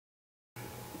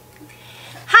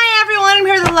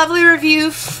lovely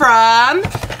review from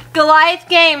Goliath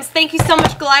Games. Thank you so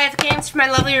much, Goliath Games, for my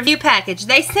lovely review package.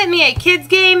 They sent me a kids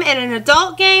game and an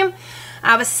adult game.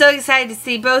 I was so excited to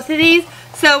see both of these.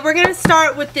 So we're going to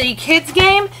start with the kids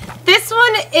game. This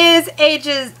one is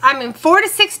ages, 4 to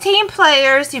 16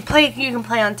 players. You can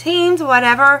play on teams,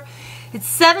 whatever.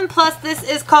 It's 7+. This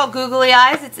is called Googly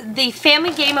Eyes. It's the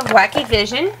family game of Wacky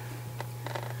Vision.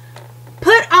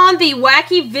 Put on the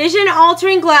Wacky Vision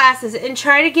altering glasses and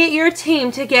try to get your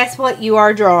team to guess what you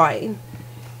are drawing.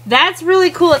 That's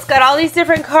really cool. It's got all these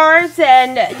different cards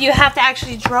and you have to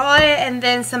actually draw it and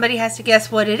then somebody has to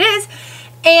guess what it is.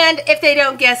 And if they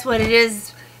don't guess what it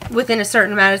is within a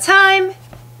certain amount of time,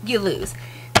 you lose.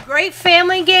 Great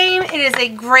family game. It is a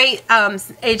great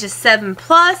ages 7+.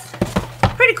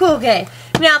 Pretty cool game.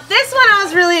 Now this one I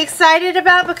was really excited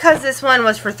about because this one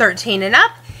was for 13 and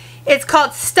up. It's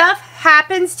called Stuff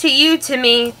Happens to You, to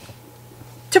Me,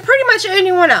 to pretty much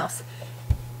anyone else.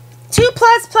 2+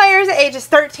 players ages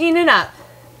 13 and up.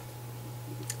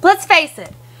 Let's face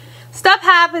it, stuff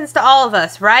happens to all of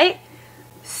us, right?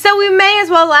 So we may as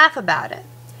well laugh about it.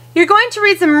 You're going to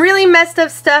read some really messed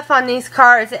up stuff on these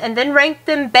cards and then rank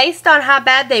them based on how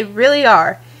bad they really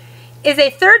are. Is a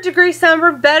 3rd-degree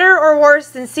sunburn better or worse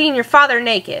than seeing your father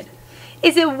naked?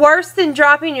 Is it worse than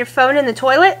dropping your phone in the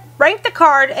toilet? Rank the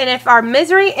card, and if our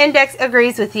misery index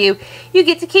agrees with you, you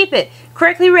get to keep it.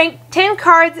 Correctly rank 10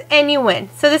 cards and you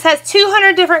win. So this has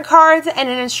 200 different cards and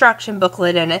an instruction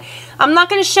booklet in it. I'm not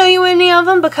going to show you any of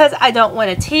them because I don't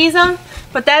want to tease them,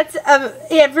 but that's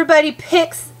everybody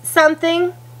picks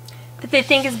something that they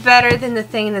think is better than the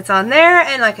thing that's on there,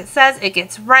 and like it says, it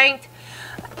gets ranked.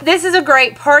 This is a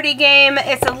great party game.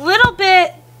 It's a little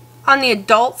bit on the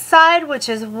adult side, which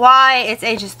is why it's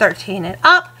ages 13 and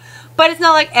up, but it's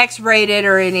not like X-rated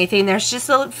or anything. There's just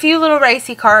a few little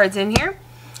racy cards in here.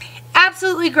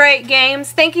 Absolutely great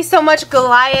games. Thank you so much,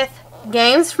 Goliath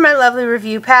Games, for my lovely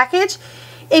review package.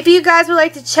 If you guys would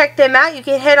like to check them out, you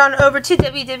can head on over to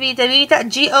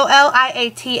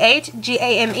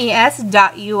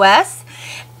www.goliathgames.us.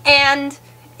 And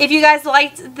if you guys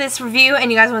liked this review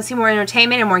and you guys want to see more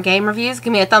entertainment and more game reviews,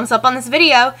 give me a thumbs up on this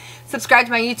video. Subscribe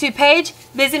to my YouTube page.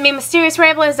 Visit me,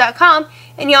 mysteriousramblings.com.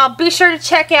 And y'all be sure to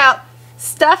check out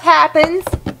Stuff Happens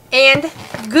and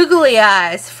Googly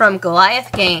Eyes from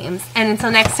Goliath Games. And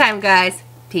until next time, guys,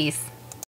 peace.